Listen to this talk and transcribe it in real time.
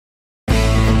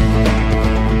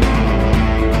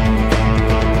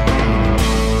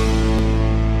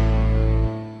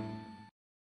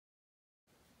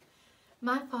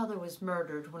My father was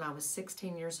murdered when I was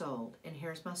 16 years old, and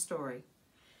here's my story.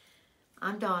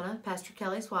 I'm Donna, Pastor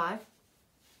Kelly's wife,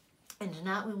 and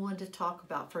tonight we wanted to talk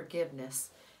about forgiveness.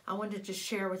 I wanted to just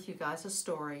share with you guys a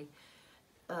story,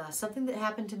 something that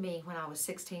happened to me when I was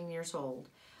 16 years old.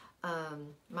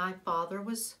 My father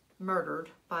was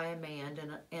murdered by a man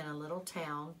in a little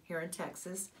town here in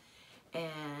Texas,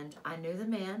 and I knew the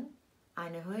man. I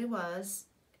knew who he was.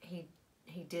 He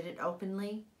did it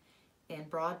openly, in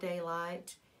broad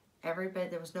daylight. Everybody,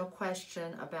 there was no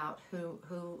question about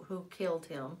who killed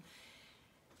him.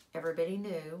 Everybody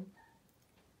knew.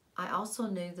 I also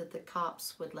knew that the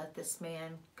cops would let this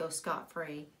man go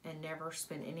scot-free and never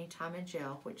spend any time in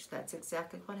jail, which that's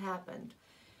exactly what happened.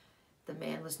 The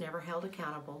man was never held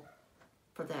accountable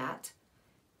for that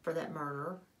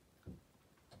murder.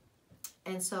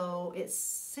 And so it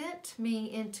sent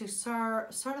me into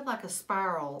sort of like a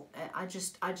spiral. I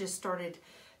just started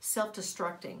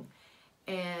self-destructing.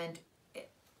 And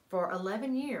for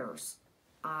 11 years,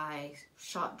 I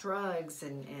shot drugs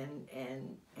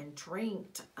and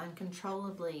drinked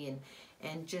uncontrollably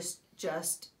and just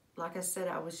like I said,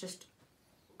 I was just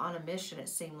on a mission, it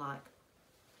seemed like,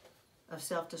 of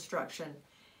self-destruction.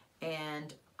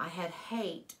 And I had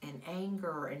hate and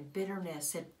anger and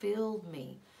bitterness had filled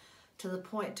me to the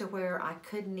point to where I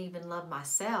couldn't even love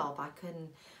myself. I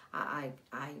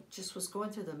just was going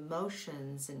through the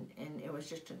motions, and it was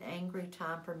just an angry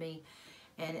time for me.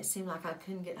 And it seemed like I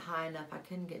couldn't get high enough. I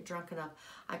couldn't get drunk enough.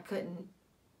 I couldn't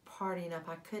party enough.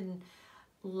 I couldn't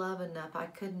love enough. I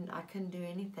couldn't do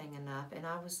anything enough. And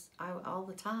all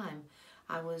the time,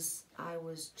 I was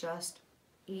just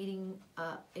eaten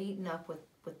up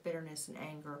with bitterness and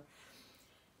anger.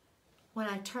 When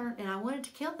I turned, and I wanted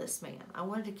to kill this man. I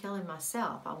wanted to kill him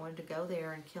myself. I wanted to go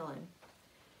there and kill him.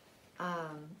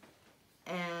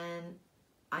 And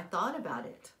I thought about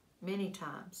it many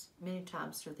times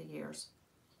through the years.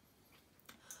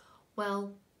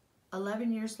 Well,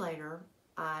 11 years later,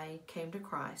 I came to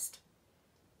Christ,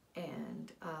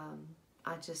 and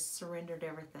I just surrendered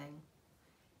everything.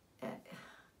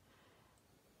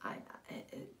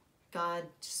 God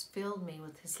just filled me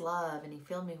with His love, and He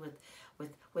filled me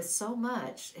with so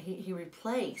much. He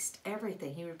replaced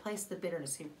everything. He replaced the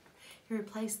bitterness. He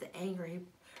replaced the anger. He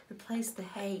replaced the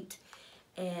hate.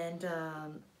 And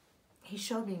He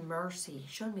showed me mercy. He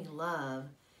showed me love.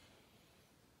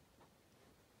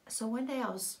 So one day I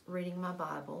was reading my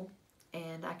Bible,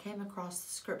 and I came across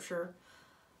the scripture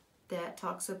that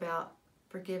talks about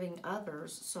forgiving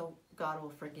others so God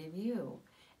will forgive you.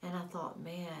 And I thought,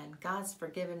 man, God's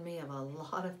forgiven me of a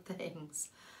lot of things.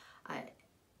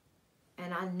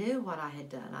 And I knew what I had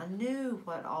done. I knew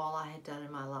what all I had done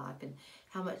in my life, and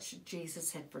how much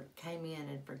Jesus had came in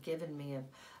and forgiven me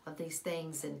of these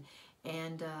things.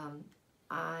 And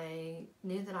I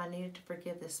knew that I needed to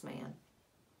forgive this man.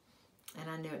 And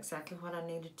I knew exactly what I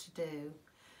needed to do.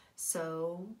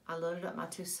 So I loaded up my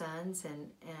two sons,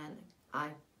 and I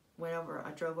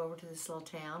drove over to this little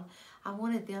town. I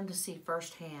wanted them to see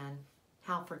firsthand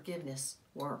how forgiveness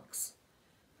works.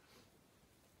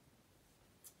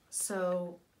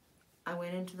 So I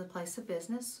went into the place of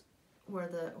business where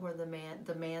the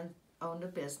man owned a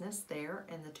business there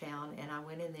in the town, and I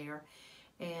went in there,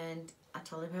 and I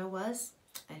told him who I was,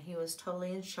 and he was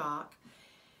totally in shock.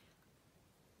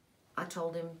 I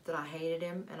told him that I hated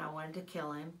him and I wanted to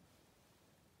kill him.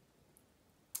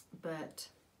 But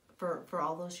for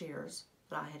all those years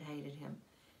that I had hated him,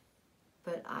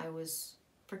 but I was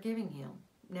forgiving him.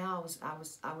 Now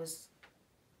I was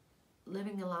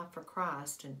living a life for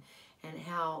Christ, and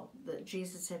how that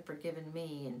Jesus had forgiven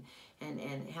me,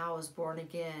 and how I was born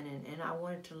again, and I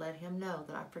wanted to let him know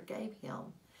that I forgave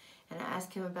him. And I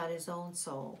asked him about his own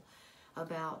soul,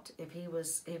 about if he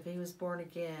was born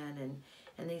again,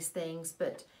 and these things.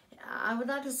 But I would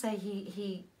like to say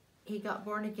he got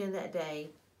born again that day.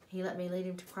 He let me lead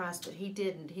him to Christ, but he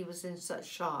didn't. He was in such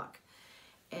shock.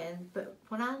 But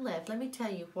when I left, let me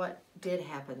tell you what did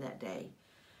happen that day.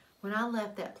 When I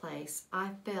left that place,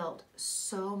 I felt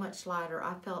so much lighter.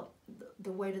 I felt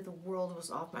the weight of the world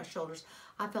was off my shoulders.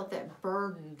 I felt that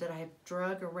burden that I had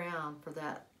drug around for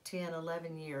that 10,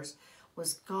 11 years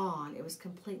was gone. It was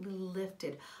completely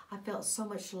lifted. I felt so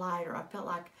much lighter. I felt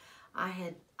like I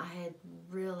had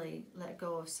really let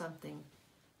go of something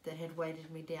that had weighted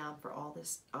me down for all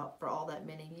that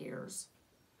many years.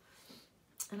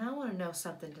 And I want to know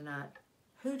something tonight.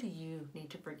 Who do you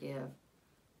need to forgive?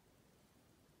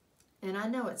 And I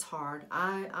know it's hard.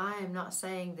 I am not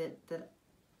saying that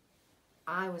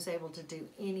I was able to do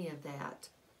any of that.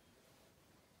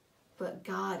 But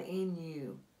God in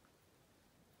you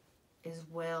is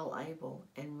well able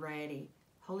and ready.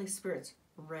 Holy Spirit's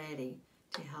ready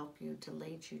to help you, to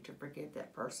lead you to forgive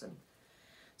that person.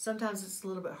 Sometimes it's a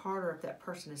little bit harder if that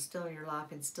person is still in your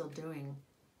life and still doing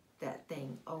that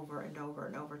thing over and over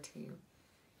and over to you.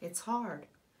 It's hard.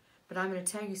 But I'm going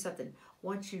to tell you something.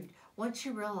 Once you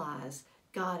realize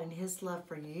God and His love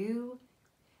for you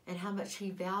and how much He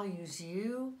values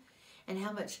you and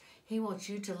how much He wants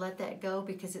you to let that go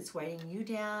because it's weighing you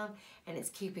down and it's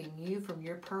keeping you from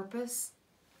your purpose,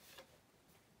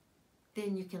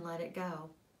 then you can let it go.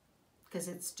 Because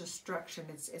it's destruction.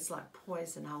 It's like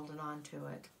poison holding on to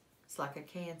it. It's like a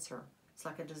cancer. It's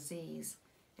like a disease.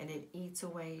 And it eats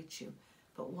away at you.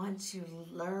 But once you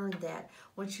learn that,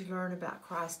 once you learn about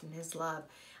Christ and His love,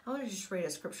 I want to just read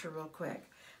a scripture real quick.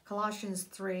 Colossians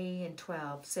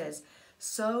 3:12 says,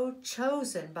 "So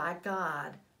chosen by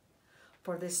God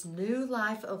for this new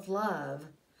life of love,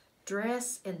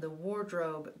 dress in the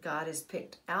wardrobe God has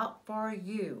picked out for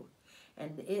you.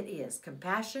 And it is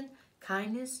compassion,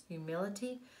 kindness,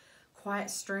 humility, quiet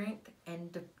strength,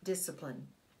 and discipline.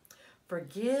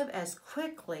 Forgive as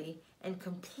quickly and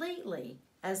completely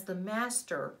as the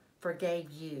Master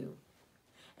forgave you.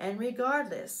 And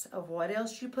regardless of what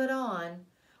else you put on,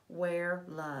 wear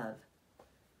love."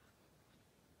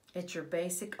 It's your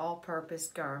basic all-purpose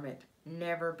garment.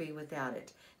 Never be without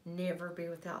it. Never be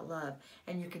without love.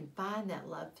 And you can find that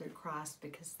love through Christ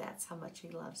because that's how much He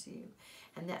loves you.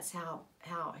 And that's how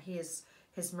His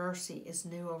mercy is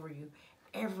new over you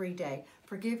every day.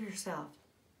 Forgive yourself.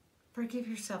 Forgive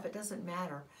yourself. It doesn't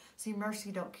matter. See,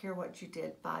 mercy don't care what you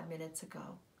did 5 minutes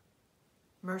ago.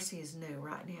 Mercy is new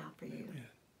right now for you. Amen.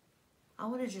 I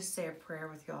want to just say a prayer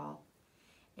with y'all.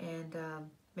 And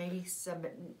maybe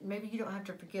you don't have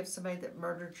to forgive somebody that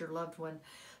murdered your loved one,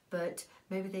 but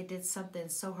maybe they did something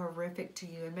so horrific to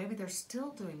you, and maybe they're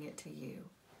still doing it to you.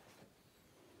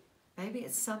 Maybe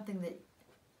it's something that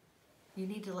you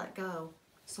need to let go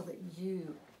so that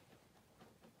you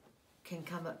can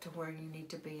come up to where you need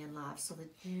to be in life, so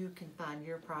that you can find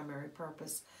your primary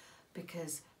purpose,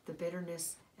 because the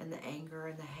bitterness and the anger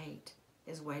and the hate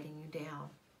is weighting you down.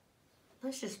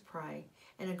 Let's just pray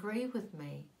and agree with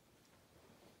me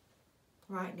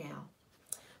right now.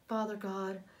 Father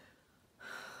God,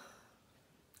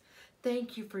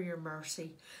 thank you for your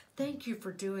mercy. Thank you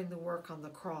for doing the work on the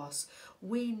cross.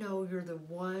 We know you're the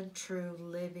one true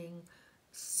living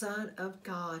Son of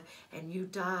God, and you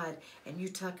died and you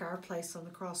took our place on the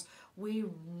cross. We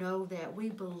know that. We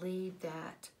believe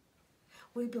that.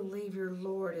 We believe you're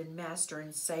Lord and Master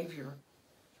and Savior.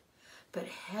 But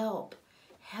help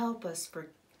us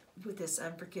with this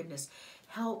unforgiveness.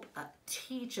 Help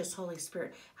teach us, Holy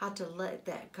Spirit, how to let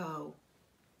that go.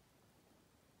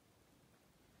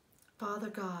 Father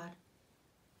God,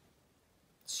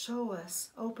 show us,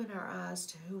 open our eyes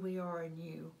to who we are in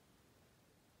you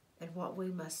and what we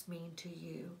must mean to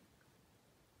you.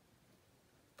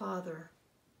 Father,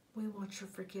 we want your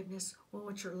forgiveness. We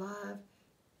want your love.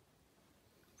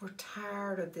 We're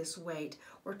tired of this weight.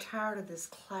 We're tired of this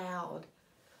cloud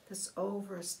that's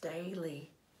over us daily.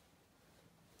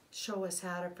 Show us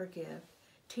how to forgive.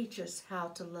 Teach us how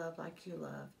to love like you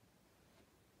love.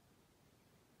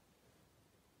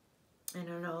 And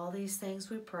in all these things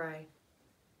we pray,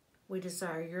 we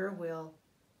desire your will,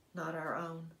 not our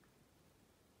own.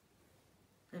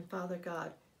 And Father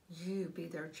God, you be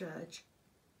their judge.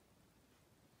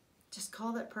 Just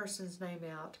call that person's name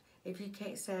out. If you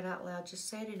can't say it out loud, just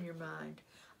say it in your mind.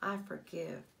 I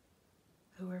forgive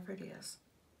whoever it is.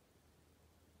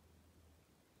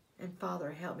 And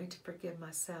Father, help me to forgive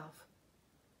myself.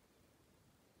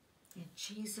 In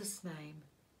Jesus' name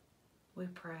we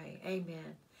pray.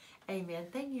 Amen. Amen.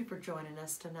 Thank you for joining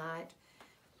us tonight.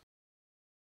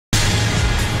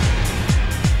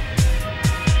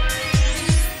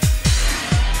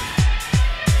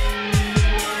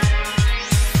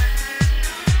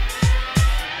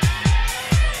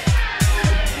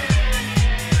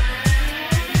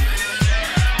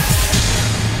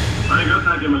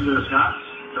 Thank you, Mr. Scott.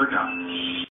 Kirk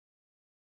out.